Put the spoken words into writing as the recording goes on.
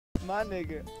My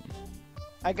nigga.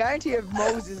 I guarantee if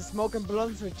Moses is smoking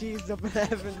blunts with Jesus up in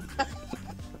heaven.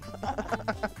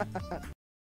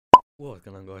 What's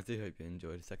going on, guys? I do hope you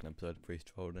enjoyed the second episode of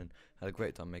Priest Trolling. Had a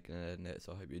great time making it and it,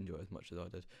 so I hope you enjoy it as much as I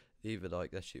did. Leave a like,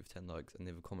 let's shoot for 10 likes, and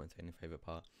leave a comment saying your favourite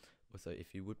part. Also,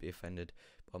 if you would be offended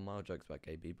by mild jokes about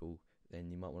gay people,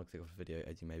 then you might want to click off the video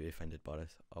as you may be offended by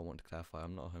this. I want to clarify,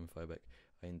 I'm not homophobic.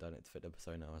 I ain't done it to fit the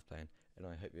persona I was playing. And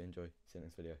I hope you enjoy. See you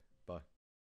next video. Bye.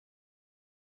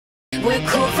 We're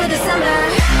cool for the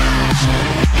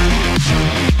summer.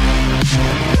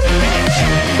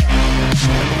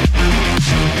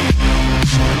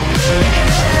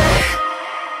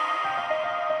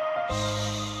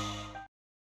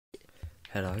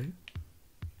 Hello?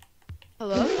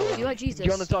 Hello? You like Jesus? Do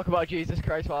you want to talk about Jesus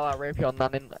Christ while I rape your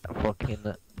nan in the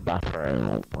fucking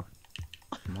bathroom?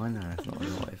 My nan is not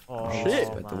alive. Oh I shit!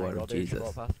 spread the word of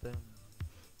Jesus. I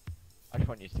just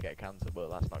want you to get cancelled, but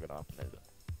that's not gonna happen, is it?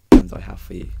 Plans I have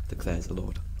for you, declares the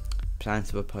Lord. Plans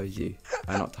to oppose you,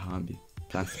 and not to harm you.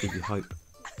 Plans to give you hope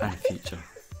and a future.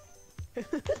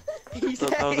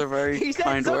 Those are very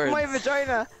kind words. My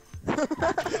vagina.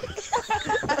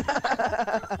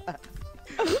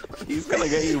 He's gonna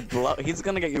get you he's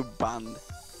gonna get you banned.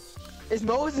 Is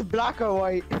Moses black or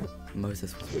white?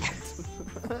 Moses was white.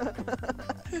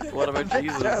 What about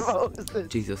Jesus? Moses.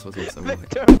 Jesus was also white.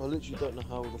 Victor. I literally don't know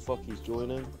how the fuck he's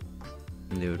joining.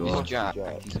 Neither do He's I. Jack.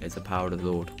 It's the power of the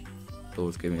Lord. The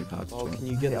Lord's giving me the power to Oh, join. can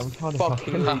you get I'm this trying to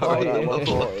fucking fucking retard out of my fight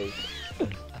body?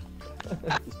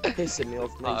 He's pissing me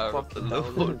off, mate. Power He's of the fucking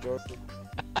down Lord. and joking.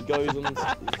 He goes on this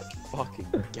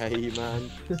fucking gay, man.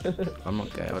 I'm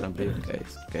not gay, I don't believe in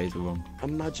gays. Gays are wrong.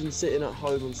 Imagine sitting at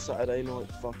home on Saturday night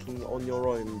fucking on your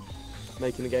own,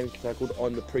 making a game called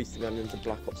I'm the Priest and going into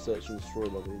Black Ops Search and Destroy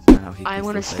lobbies. Now he I can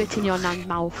want to still spit say- in your nan's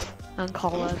mouth and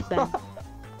call her Ben.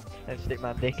 and stick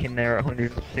my dick in there at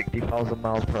 160,000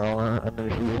 miles per hour. And then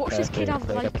if you Watch this kid have,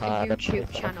 take like, a apart and YouTube put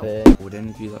it channel. on a Would any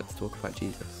of you like to talk about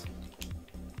Jesus?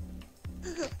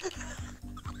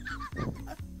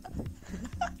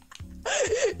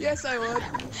 Yes, I would.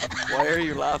 Why are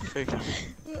you laughing?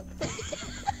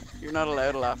 You're not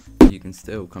allowed to laugh. You can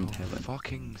still come to heaven.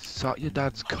 Fucking suck your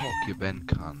dad's cock, you Ben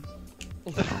cunt.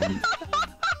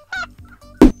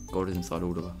 God is inside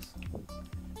all of us.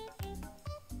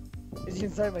 Is he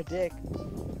inside my dick?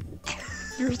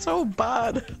 You're so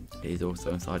bad. He's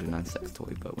also inside a nan's sex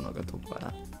toy, but we're not going to talk about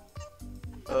that.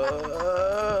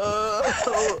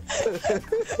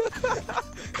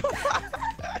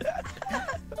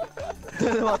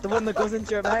 What, the one that goes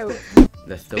into your mouth?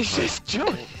 There's still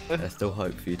hope. There's still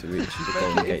hope for you to reach the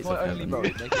golden gates of heaven.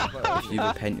 If you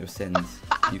repent your sins,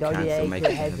 you can still make it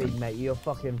to heaven. mate. Your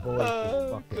fucking voice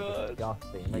is fucking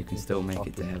disgusting. You can still make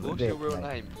it to heaven. What's your real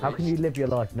name? How can you live your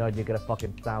life knowing you're gonna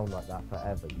fucking sound like that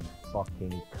forever, you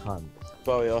fucking cunt?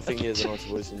 Bowie, I think he has a nicer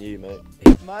voice than you, mate.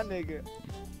 My nigga.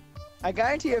 I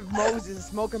guarantee if Moses is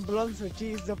smoking blunts with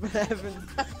Jesus up in heaven.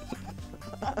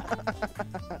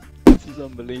 This is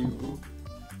unbelievable.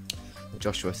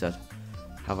 Joshua said,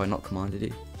 "Have I not commanded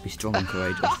you? Be strong and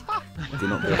courageous. Do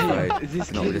not be afraid. Do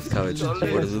not be discouraged. For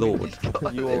the Lord,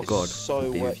 You your are God, so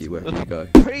will be wet. with you wherever you go."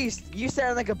 Priest, you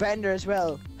sound like a bender as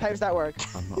well. How does that work?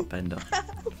 I'm not a bender,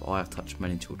 for I have touched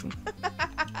many children.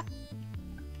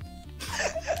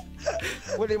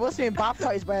 Well, it must be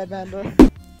baptized by a bender.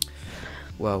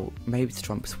 Well, maybe to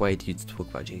try and persuade you to talk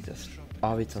about Jesus,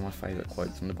 I'll read some of my favourite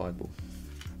quotes from the Bible.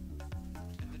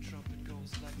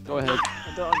 Go ahead.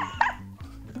 I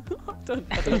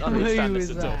don't understand this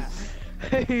at all.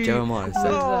 Jeremiah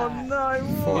said, Oh no!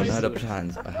 "For I know the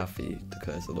plans I have for you,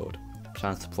 declares the Lord.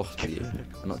 Plans to prosper you,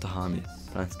 and not to harm you.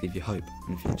 Plans to give you hope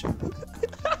in the future."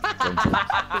 John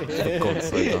said, "For God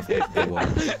so loved the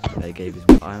world, that he gave his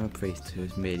word. I am a priest who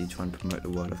is merely trying to promote the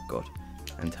word of God,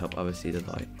 and to help others see the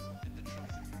light."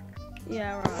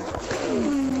 Yeah, right.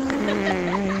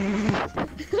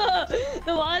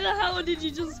 Why the hell did you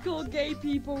just call gay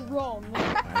people wrong?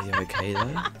 Are you okay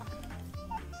though?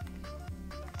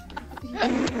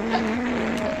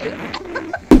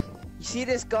 You see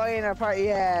this guy in our party?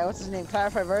 Yeah, what's his name?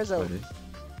 Clarify Verso.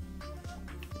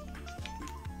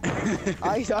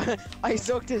 I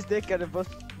sucked his dick at a bus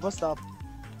stop.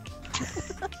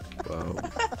 Well,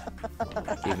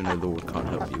 even the Lord can't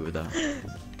help you with that.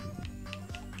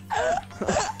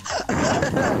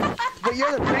 But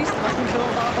you're the priest,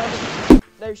 man.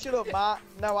 No, shut up, Matt.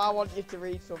 No, I want you to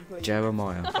read some, please.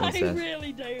 Jeremiah I said,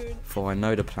 really don't. "For I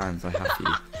know the plans I have for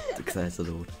you, declares the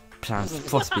Lord. Plans to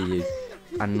prosper you,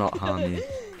 and not harm you.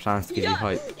 Plans to give you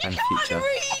hope and future."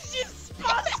 Read, you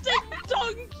spastic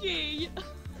donkey!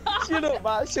 Shut up,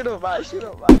 Matt. Shut up, Matt. Shut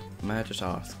up, Matt. May I just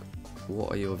ask,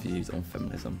 what are your views on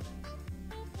feminism?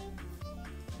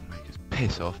 Make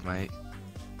Piss off, mate.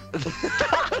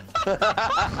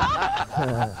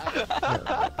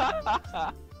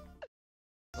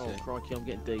 Oh crikey, I'm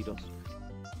getting DDoS.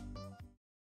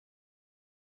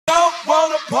 Don't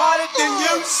wanna party, then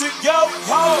you should go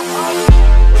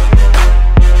home.